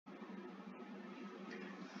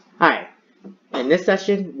in this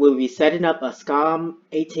session, we'll be setting up a SCOM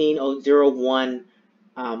 18001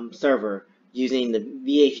 server using the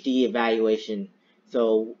VHD evaluation.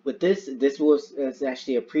 So with this is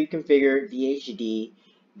actually a pre-configured VHD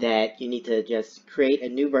that you need to just create a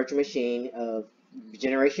new virtual machine of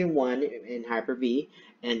generation 1 in Hyper-V,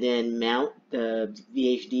 and then mount the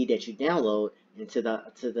VHD that you download into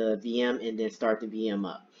the VM, and then start the VM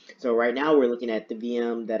up. So right now we're looking at the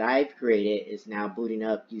VM that I've created is now booting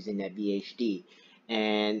up using that VHD,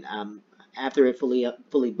 and after it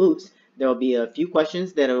fully boots, there will be a few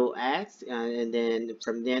questions that it'll ask, and then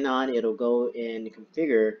from then on it'll go and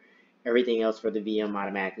configure everything else for the VM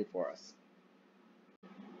automatically for us.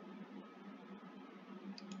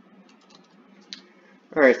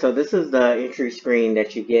 Alright, so this is the entry screen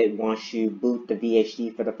that you get once you boot the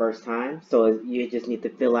VHD for the first time. So you just need to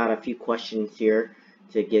fill out a few questions here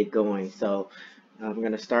to get going. So I'm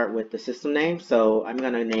going to start with the system name. So I'm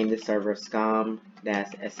going to name this server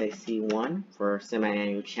SCOM-SAC1 for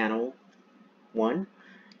semi-annual channel 1.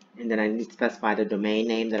 And then I need to specify the domain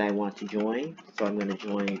name that I want to join. So I'm going to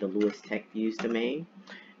join the Lewis Tech Views domain.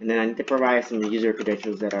 And then I need to provide some user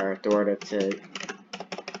credentials that are authoritative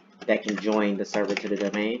that can join the server to the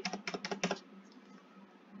domain.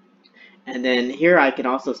 And then here I can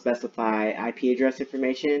also specify IP address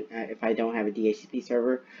information if I don't have a DHCP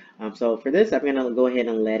server. So for this, I'm going to go ahead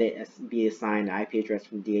and let it be assigned the IP address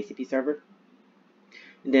from the DHCP server.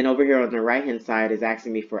 And then over here on the right hand side is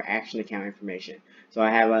asking me for action account information. So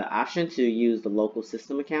I have an option to use the local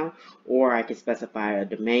system account, or I can specify a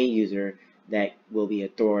domain user that will be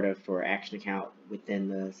authoritative for action account within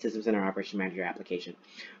the System Center Operation Manager application.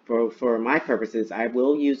 For my purposes, I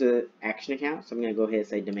will use an action account, so I'm going to go ahead and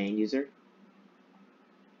say domain user.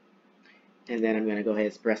 And then I'm going to go ahead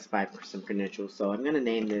and specify some credentials. So I'm going to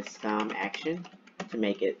name this SCOM action to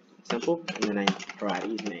make it simple, and then I provide a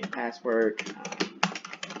username and password.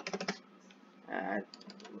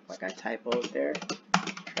 Looks like I typoed there.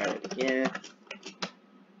 Try it again.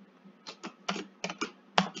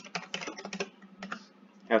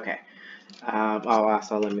 Okay.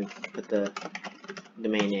 Also let me put the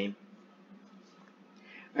domain name.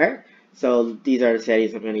 Alright, so these are the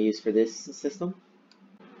settings I'm going to use for this system.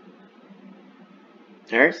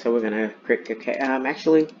 Alright, so we're going to click OK.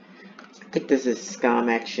 Actually, I think this is SCOM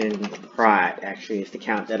action prod. Actually, it's the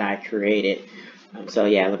account that I created. So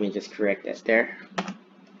yeah, let me just correct that there.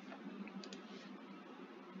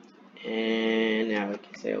 And now we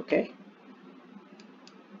can say OK.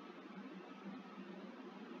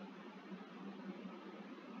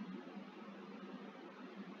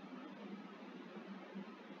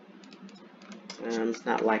 It's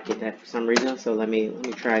not liking that for some reason, so let me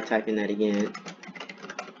try typing that again.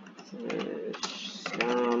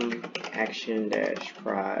 SCOM action dash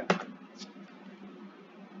prod.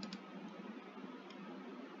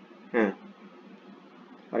 Huh.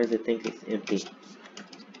 Why does it think it's empty?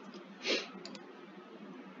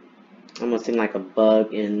 Almost seemed like a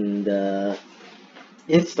bug in the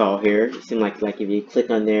install here. It seemed like if you click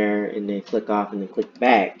on there and then click off and then click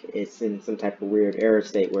back, it's in some type of weird error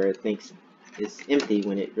state where it thinks it's empty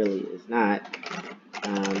when it really is not.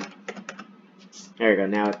 There we go.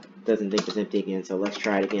 Now it doesn't think it's empty again, so let's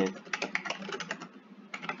try it again.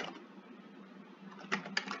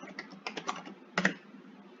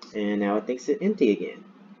 And now it thinks it's empty again.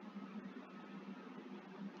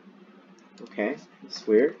 Okay, it's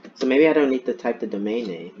weird. So maybe I don't need to type the domain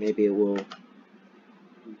name. Maybe it will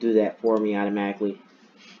do that for me automatically.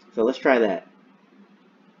 So let's try that.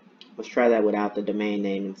 Let's try that without the domain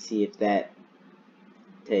name and see if that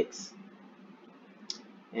takes.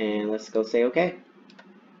 And let's go say OK.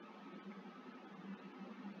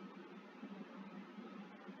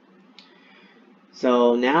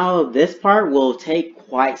 So now this part will take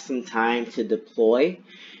quite some time to deploy.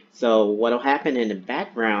 So what will happen in the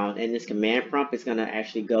background, and this command prompt is going to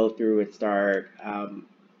actually go through and start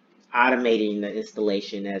automating the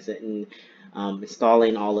installation as in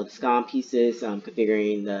installing all of the SCOM pieces,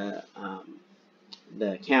 configuring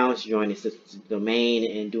the accounts, joining the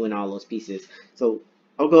domain, and doing all those pieces. So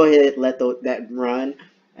I'll go ahead and let that run,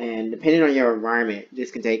 and depending on your environment,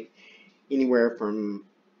 this can take anywhere from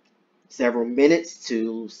several minutes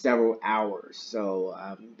to several hours.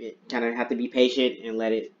 So it kind of have to be patient and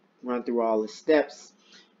let it run through all the steps,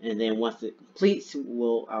 and then once it completes,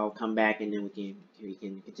 I'll come back and then we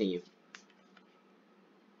can continue.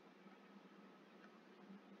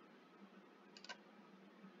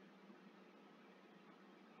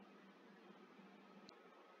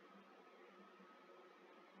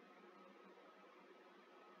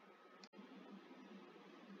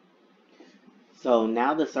 So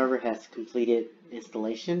now the server has completed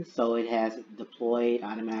installation. So it has deployed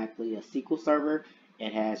automatically a SQL server.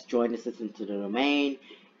 It has joined the system to the domain,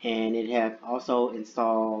 and it has also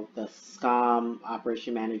installed the SCOM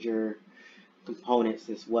Operation Manager components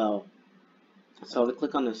as well. So to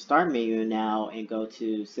click on the Start menu now and go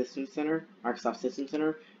to System Center, Microsoft System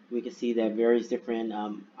Center, we can see that various different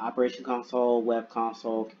Operation Console, Web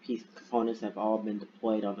Console components have all been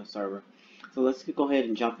deployed on the server. So let's go ahead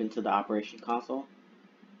and jump into the Operation Console.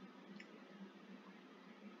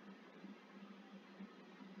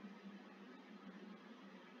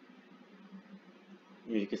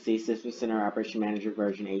 As you can see, System Center Operation Manager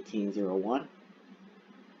version 18.01.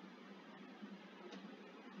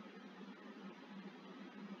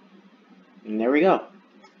 And there we go.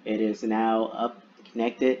 It is now up,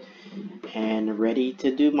 connected, and ready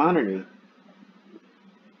to do monitoring.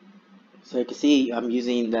 So you can see I'm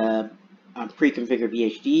using the pre-configured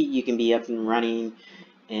VHD. You can be up and running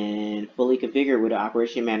and fully configured with an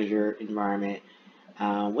Operation Manager environment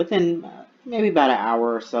within maybe about an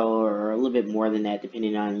hour or so, or a little bit more than that,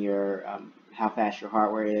 depending on your how fast your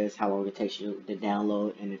hardware is, how long it takes you to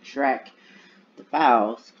download and extract the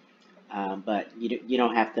files. But you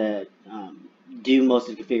don't have to do most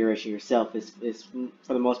of the configuration yourself. It's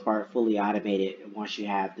for the most part fully automated. Once you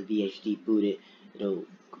have the VHD booted, it'll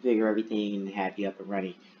configure everything and have you up and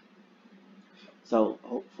running. So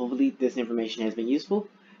hopefully this information has been useful.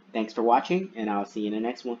 Thanks for watching, and I'll see you in the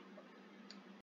next one.